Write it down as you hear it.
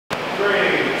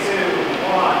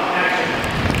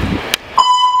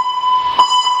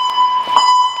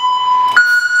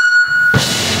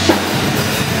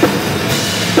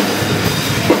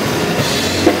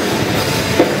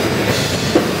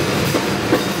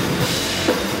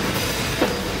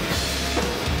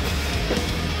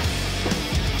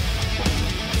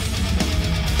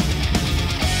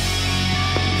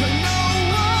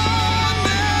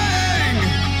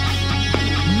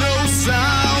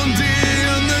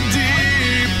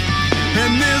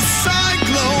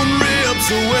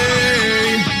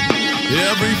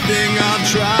everything I'm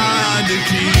trying to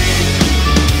keep.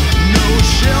 No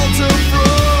shelter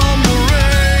from the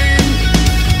rain,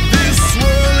 this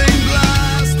swirling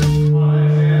blast.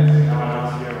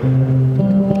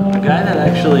 A guy that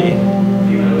actually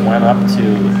went up to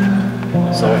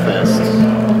Soulfest,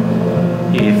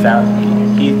 he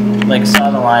like saw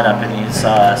the lineup and he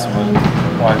saw us and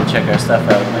wanted to check our stuff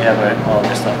out. We have all of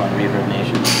our stuff on Reverb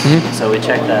Nation, so we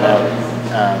checked that out,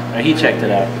 or he checked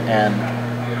it out, and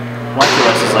one of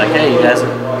us was like, "Hey, you guys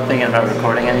thinking about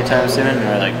recording anytime soon?" And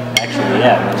we're like, "Actually,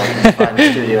 yeah, we're looking to find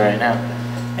a studio right now."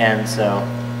 And so,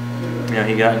 you know,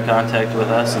 he got in contact with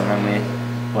us, and then we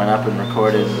went up and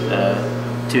recorded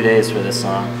 2 days for this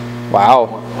song.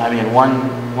 Wow. I mean,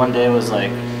 one day was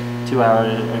like 2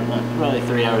 hours, or probably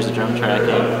 3 hours of drum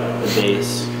tracking, the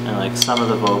bass, and like some of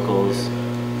the vocals,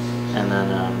 and then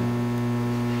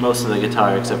most of the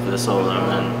guitar except for the solo.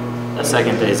 And then the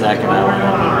second day, Zach and I went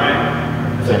up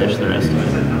and finished the rest of it.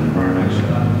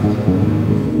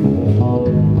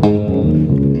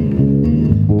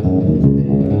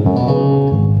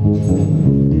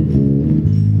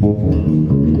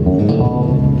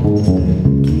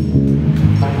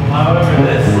 However,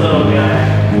 this little guy.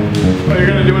 Oh, you're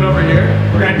gonna do it over here?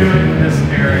 We're gonna do it in this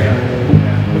area.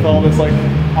 With all this like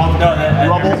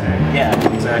rubble? Yeah,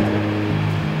 exactly.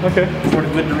 Okay. For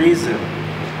good reason.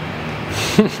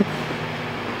 That's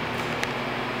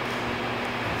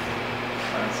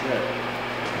it.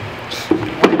 I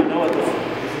don't know what this is. Is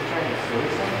he trying to steal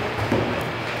something?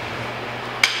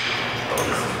 Oh,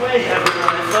 this is way heavier than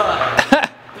I thought.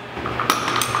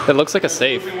 It looks like a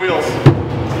safe. Moving wheels.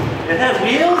 It has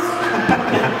wheels?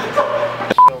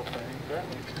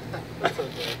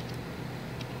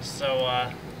 So,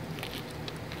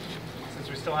 since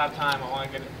we still have time, I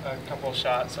want to get a couple of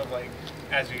shots of like,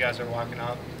 as you guys are walking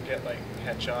up, get like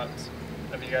headshots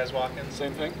of you guys walking.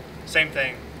 Same thing? Same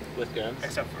thing, With guns?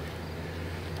 except for,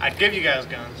 I'd give you guys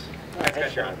guns.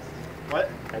 Headshots. What?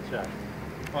 Headshot.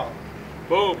 Well,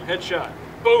 Boom, headshot.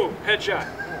 Boom, headshot.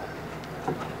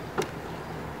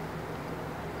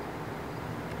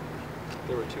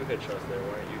 There were 2 headshots there,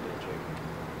 why aren't you ditching?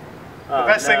 the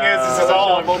best thing is this is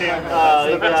all on camera.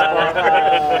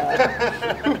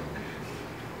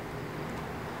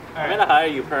 I'm gonna hire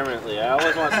you permanently. I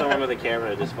always want someone with a camera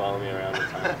to just follow me around the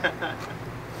time.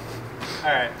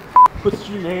 Alright. What's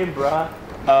your name, brah?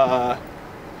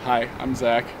 Hi, I'm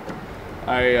Zach.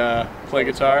 I play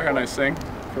guitar and I sing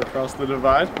for Across the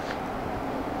Divide.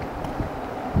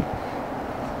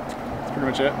 That's pretty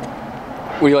much it.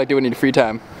 What do you like doing in your free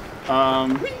time?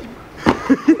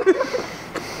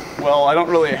 Well, I don't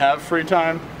really have free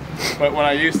time, but when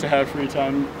I used to have free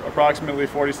time, approximately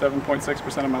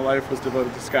 47.6% of my life was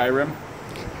devoted to Skyrim.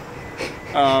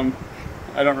 I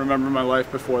don't remember my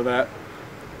life before that.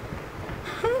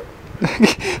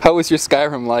 How was your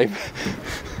Skyrim life?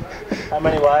 How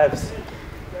many lives?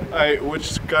 Which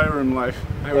Skyrim life?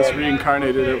 I was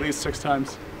reincarnated at least 6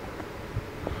 times.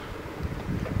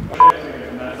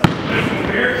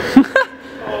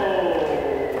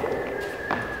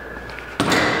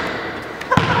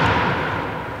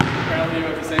 Apparently you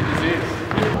have the same disease.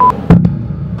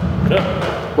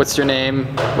 What's your name?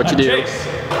 What you do? Chase.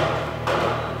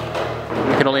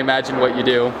 We can only imagine what you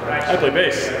do. I play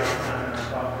bass.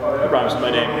 I promised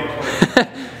my name.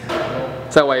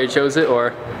 Is that why you chose it,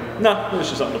 or No, it was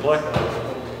just something to play.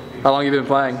 how long have you been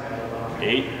playing?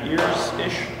 8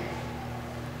 years-ish.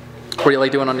 What do you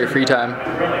like doing on your free time?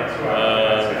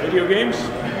 Video games.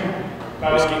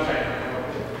 Whiskey.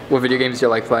 What video games do you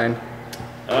like playing?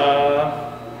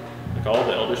 Like all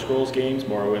the Elder Scrolls games,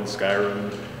 Morrowind,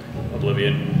 Skyrim,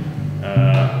 Oblivion,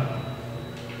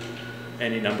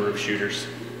 any number of shooters.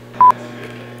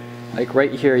 Like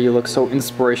right here, you look so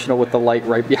inspirational with the light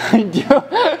right behind you.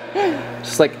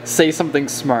 Just like say something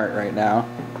smart right now.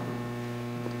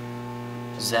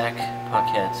 Zach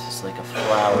Paquette is like a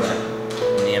flower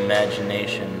in the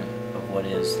imagination of what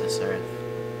is this earth.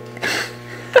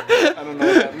 I don't know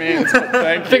what that means, but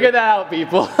thank you. Figure that out,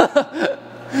 people.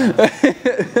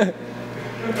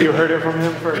 You heard it from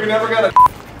him first. You never got a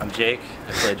I'm Jake.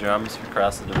 I play drums for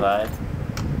Across the Divide.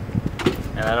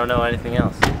 And I don't know anything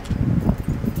else.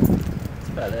 That's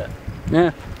about it.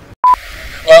 Yeah.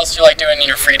 What else do you like doing in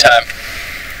your free time?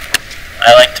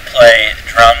 I like to play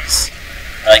drums.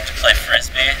 I like to play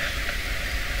frisbee.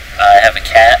 I have a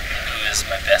cat who is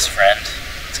my best friend.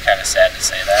 It's kind of sad to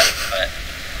say that, but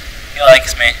he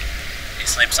likes me. He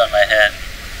sleeps on my head,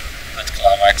 puts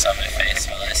claw marks on my face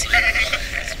while I sleep.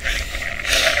 It's pretty cool.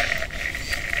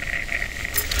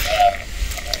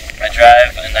 I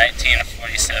drive a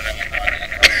 1947 Honda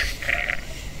Accord.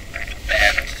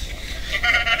 And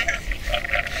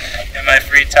in my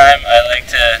free time, I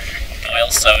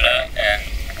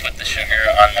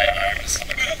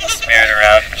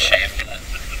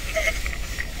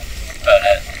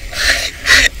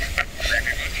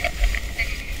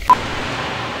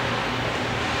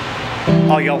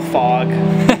I'll yell fog.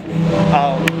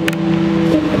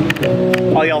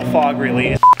 I'll yell fog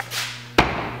release.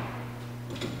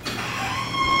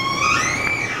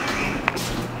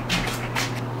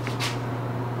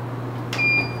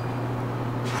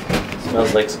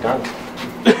 Smells like skunk.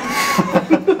 Might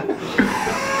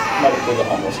have the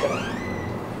homeless guy.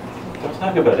 Don't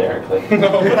talk about Eric like that.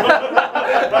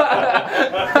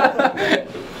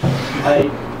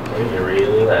 You're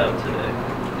really loud today.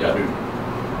 Yeah, dude.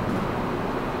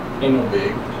 Ain't no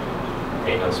big.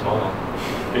 Ain't no small.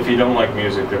 If you don't like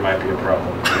music, there might be a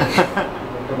problem.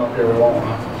 Come up here, we won't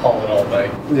haul it all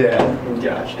day. Yeah.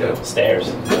 Gotcha.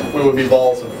 Stairs. We would be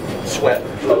balls of sweat.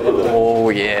 Oh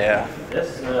yeah.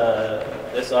 This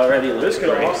already looks This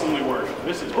could great. awesomely work.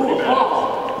 This is pretty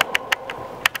bad.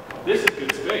 This is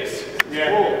good space. Yeah.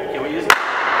 Cool. Can we use it?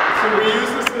 Can we use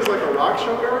this as like a rock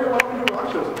show area? Why don't we do rock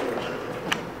shows up here?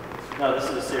 No, this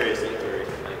is a serious inquiry.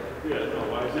 Yeah, no,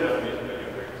 why is that?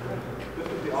 This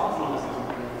would be awesome.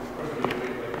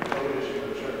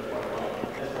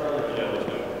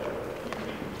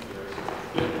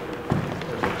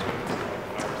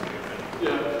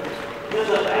 There's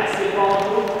a basketball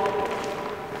hoop.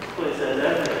 Place has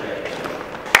everything.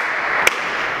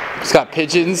 It's got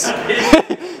pigeons. There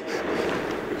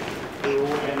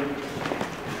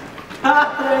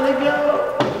they go.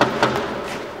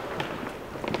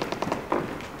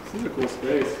 This is a cool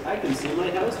space. I can see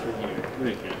my house from here.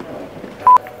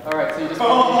 All right, so you just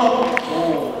want me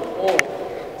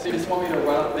so you just want me to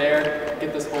run up there,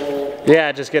 get this whole.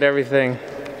 Yeah, just get everything.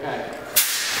 Okay.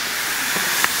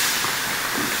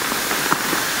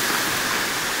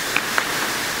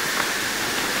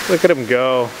 Look at him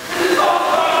go.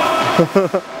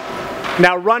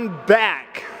 Now run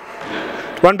back.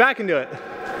 Run back and do it.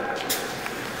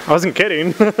 I wasn't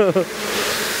kidding.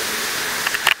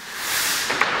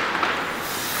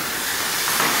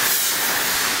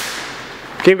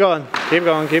 Keep going, keep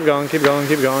going, keep going, keep going,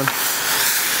 keep going.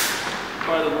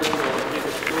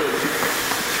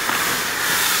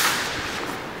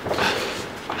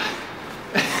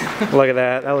 Look at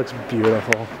that, that looks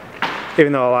beautiful.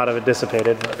 Even though a lot of it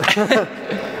dissipated. But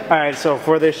all right, so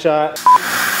for this shot.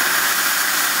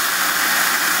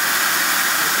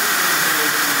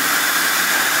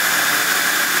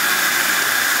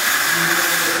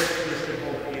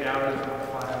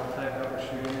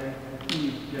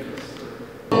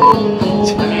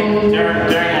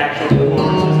 During actual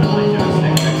performances, I'm like doing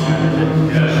stick tricks kind of shit.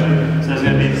 So there's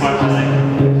gonna be a part where like,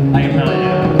 I can probably do it.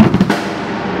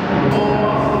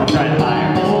 I'm trying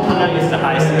higher. I'm not used to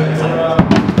high sticks.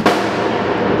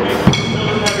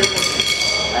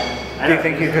 Do you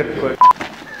think you could put?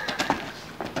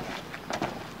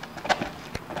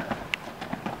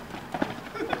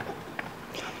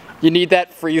 You need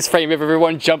that freeze frame of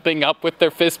everyone jumping up with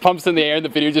their fist pumps in the air and the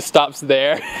video just stops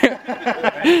there.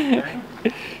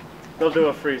 They'll do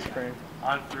a freeze frame.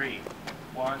 On 3.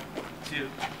 1, 2,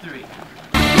 3.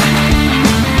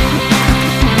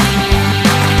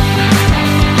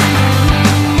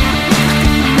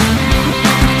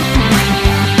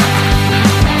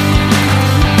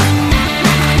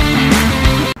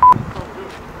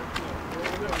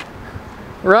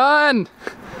 Run!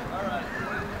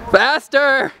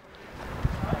 Faster!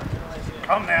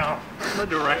 Come now, I'm the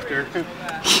director.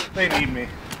 They need me.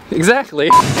 Exactly.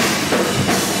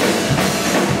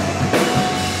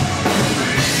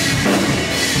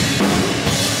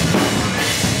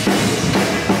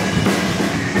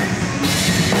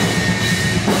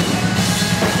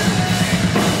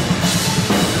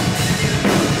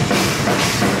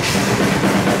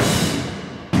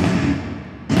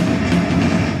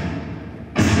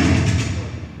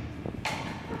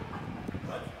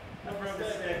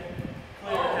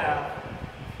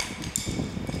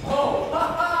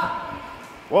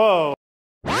 Whoa.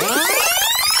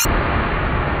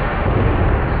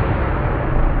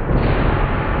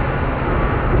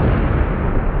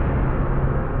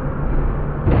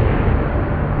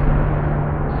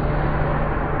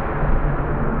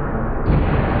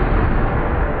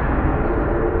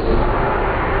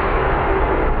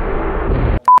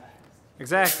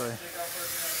 Exactly.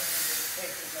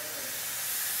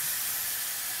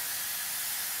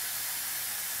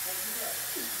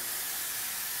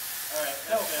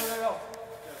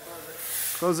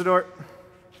 Close the door.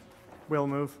 We'll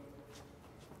move.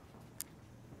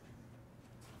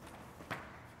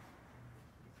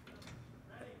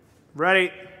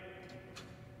 Ready.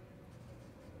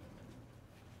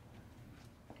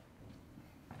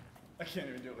 I can't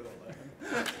even do it without laughing.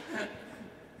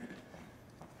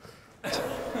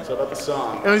 So about the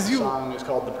song. It was you. The song is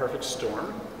called The Perfect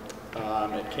Storm.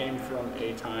 It came from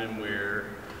a time where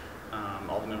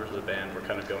all the members of the band were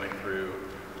kind of going through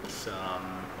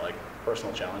some like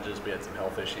personal challenges. We had some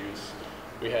health issues.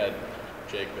 We had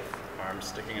Jake with arms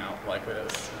sticking out like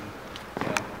this,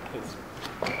 and his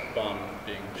bum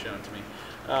being shown to me.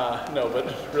 No,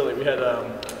 but really we had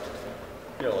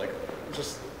like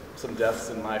just some deaths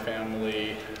in my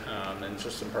family, and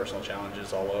just some personal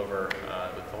challenges all over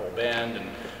with the whole band and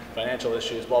financial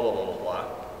issues, blah blah blah blah blah.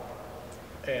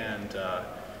 And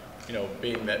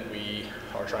being that we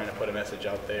are trying to put a message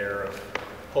out there of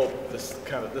hope, this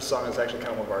song is actually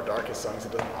kind of one of our darkest songs.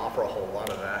 It doesn't offer a whole lot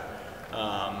of that.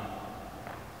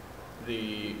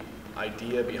 The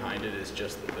idea behind it is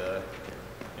just that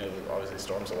obviously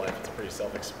Storms of Life, it's a pretty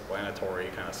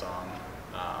self-explanatory kind of song.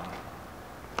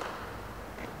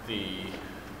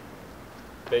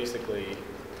 Basically,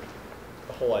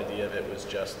 the whole idea of it was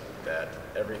just that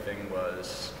everything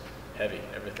was heavy.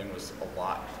 Everything was a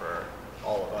lot for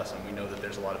all of us, and we know that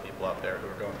there's a lot of people out there who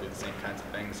are going through the same kinds of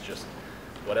things, just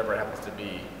whatever it happens to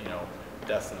be,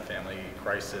 deaths in the family,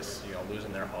 crisis,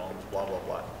 losing their homes, blah, blah,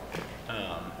 blah.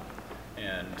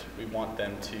 And we want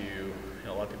them to,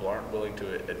 a lot of people aren't willing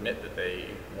to admit that they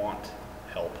want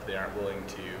help. They aren't willing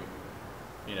to,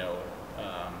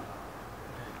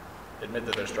 admit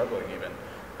that they're struggling even.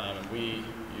 And we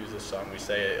use this song, we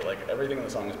say, like, everything in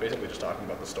the song is basically just talking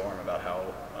about the storm, about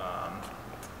how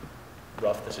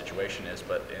rough the situation is,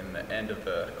 but in the end of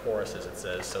the choruses it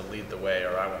says, "So lead the way,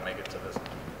 or I won't make it to this,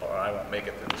 or I won't make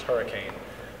it through this hurricane,"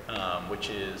 which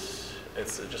is,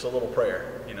 it's just a little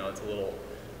prayer, it's a little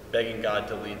begging God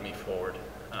to lead me forward.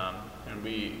 And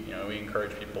we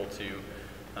encourage people to,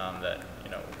 that,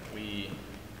 we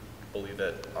believe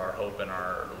that our hope and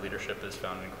our leadership is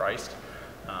found in Christ.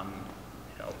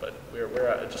 But we're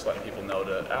just letting people know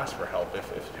to ask for help if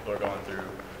people are going through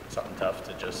something tough,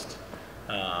 to just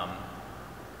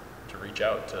to reach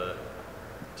out to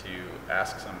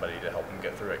ask somebody to help them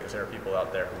get through it, because there are people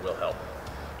out there who will help.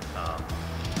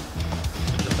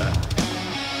 So just that.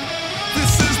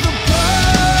 This is the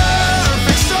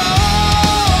perfect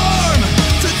storm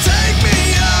to take me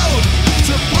out,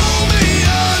 to pull me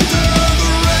under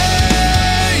the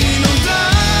rain of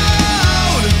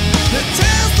doubt that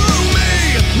tears through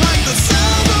me like the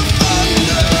sound of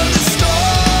thunder. The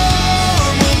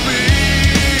storm will be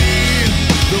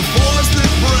the force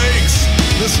that breaks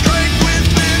the strength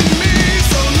within me.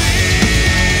 So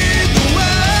lead the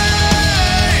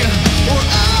way, or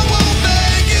I won't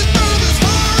make it through this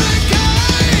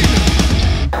hurricane.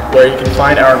 Where you can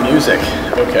find our music.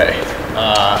 Okay.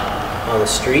 On the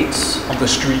streets. On the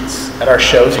streets. At our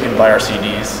shows, you can buy our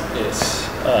CDs. Yes.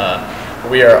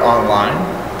 We are online.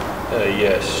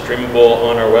 Yes, streamable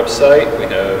on our website. We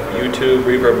have YouTube,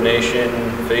 Reverb Nation,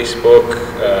 Facebook.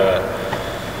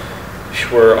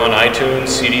 We're on iTunes,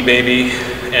 CD Baby,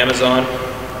 Amazon.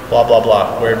 Blah, blah,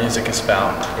 blah. Where music is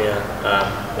found. Yeah.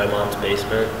 My mom's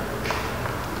basement.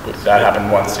 That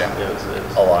happened once, yeah.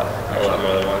 Yeah, A lot. A lot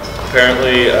more than once.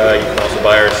 Apparently, you can also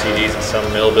buy our CDs at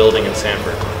some mill building in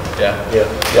Sanford. Yeah. Yeah.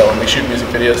 Yeah, when we shoot music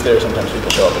videos there, sometimes people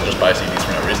show up and just buy CDs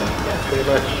for no reason. Yeah, pretty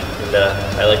much. And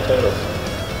I like totals.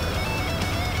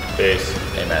 Peace.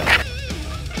 Amen.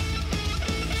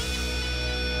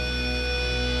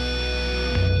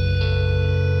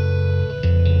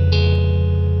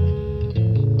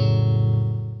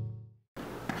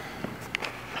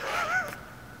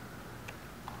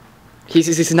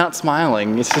 He's not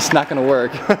smiling. It's just not going to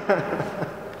work.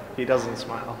 He doesn't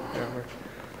smile.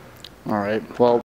 All right. Well.